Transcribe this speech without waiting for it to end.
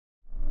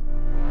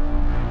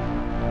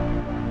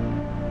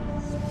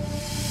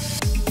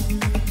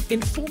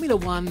In Formula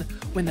One,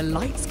 when the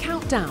lights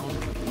count down,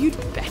 you'd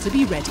better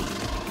be ready.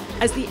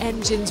 As the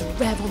engines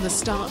rev on the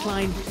start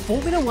line,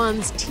 Formula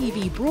One's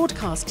TV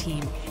broadcast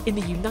team in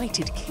the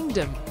United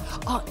Kingdom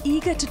are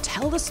eager to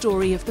tell the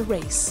story of the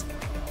race.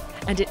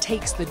 And it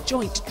takes the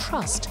joint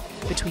trust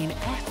between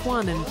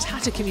F1 and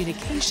Tata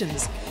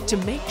Communications to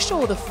make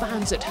sure the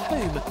fans at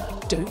home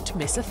don't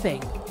miss a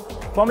thing.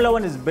 Formula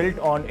One is built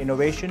on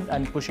innovation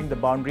and pushing the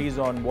boundaries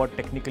on what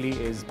technically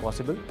is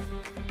possible.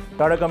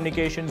 Tata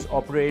Communications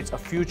operates a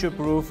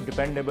future-proof,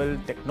 dependable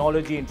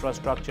technology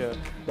infrastructure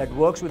that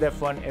works with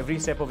F1 every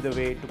step of the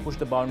way to push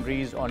the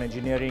boundaries on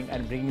engineering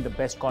and bringing the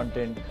best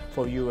content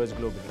for viewers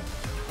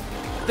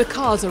globally. The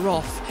cars are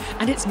off,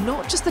 and it's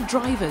not just the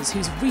drivers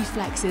whose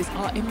reflexes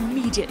are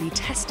immediately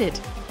tested.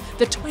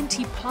 The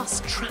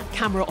 20-plus track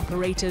camera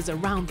operators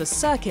around the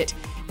circuit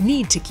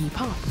need to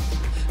keep up,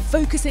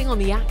 focusing on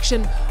the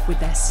action with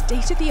their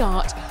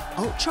state-of-the-art,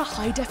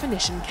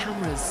 ultra-high-definition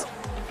cameras.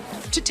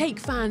 To take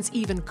fans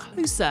even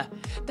closer,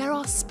 there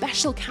are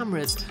special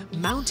cameras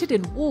mounted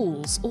in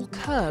walls or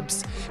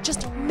curbs,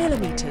 just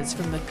millimeters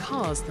from the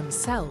cars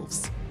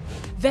themselves.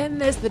 Then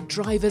there's the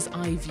driver's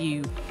eye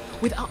view,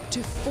 with up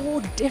to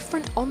 4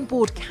 different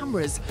onboard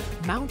cameras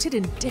mounted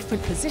in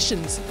different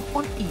positions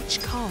on each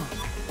car.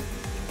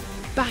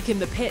 Back in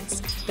the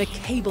pits, the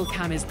cable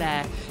cam is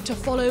there to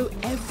follow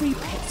every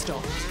pit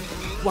stop,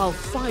 while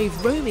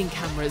 5 roaming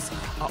cameras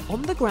are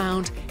on the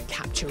ground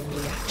capturing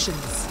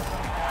reactions.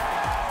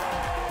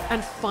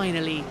 And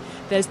finally,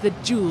 there's the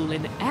jewel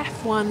in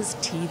F1's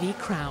TV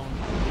crown,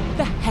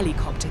 the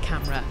helicopter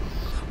camera,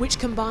 which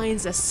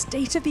combines a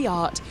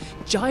state-of-the-art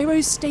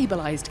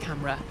gyro-stabilized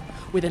camera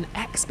with an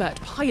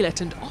expert pilot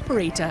and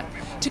operator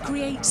to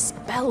create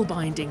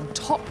spellbinding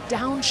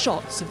top-down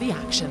shots of the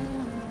action.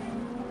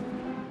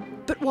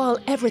 But while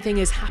everything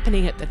is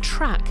happening at the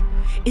track,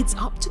 it's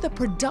up to the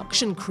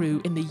production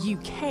crew in the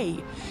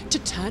UK to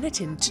turn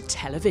it into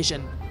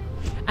television.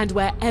 And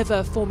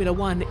wherever Formula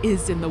One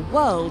is in the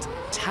world,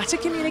 Tata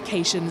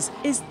Communications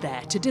is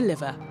there to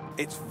deliver.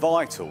 It's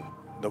vital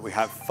that we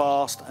have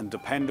fast and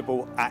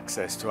dependable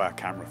access to our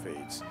camera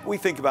feeds. We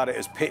think about it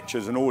as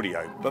pictures and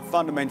audio, but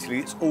fundamentally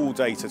it's all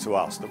data to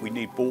us that we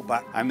need brought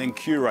back and then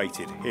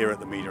curated here at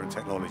the Media and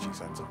Technology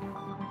Centre.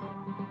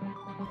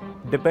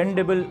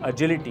 Dependable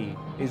agility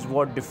is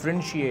what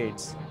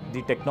differentiates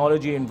the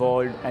technology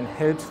involved and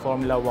helps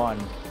Formula One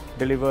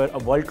deliver a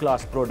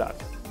world-class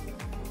product.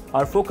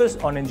 Our focus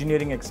on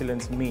engineering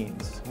excellence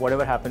means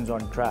whatever happens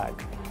on track,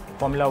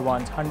 Formula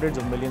One's hundreds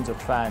of millions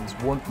of fans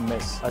won't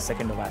miss a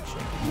second of action.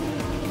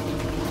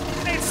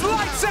 It's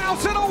lights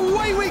out and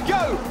away we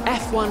go!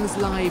 F1's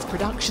live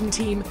production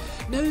team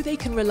know they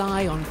can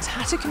rely on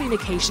Tata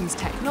Communications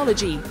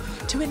technology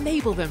to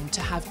enable them to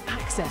have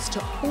access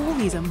to all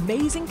these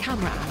amazing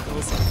camera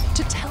angles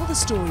to tell the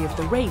story of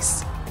the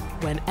race,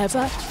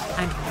 whenever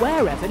and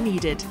wherever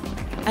needed,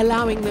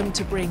 allowing them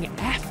to bring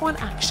F1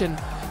 action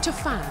to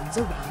fans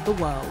around the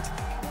world.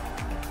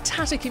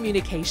 Tata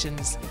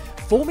Communications,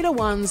 Formula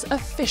One's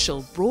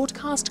official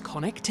broadcast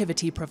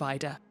connectivity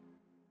provider.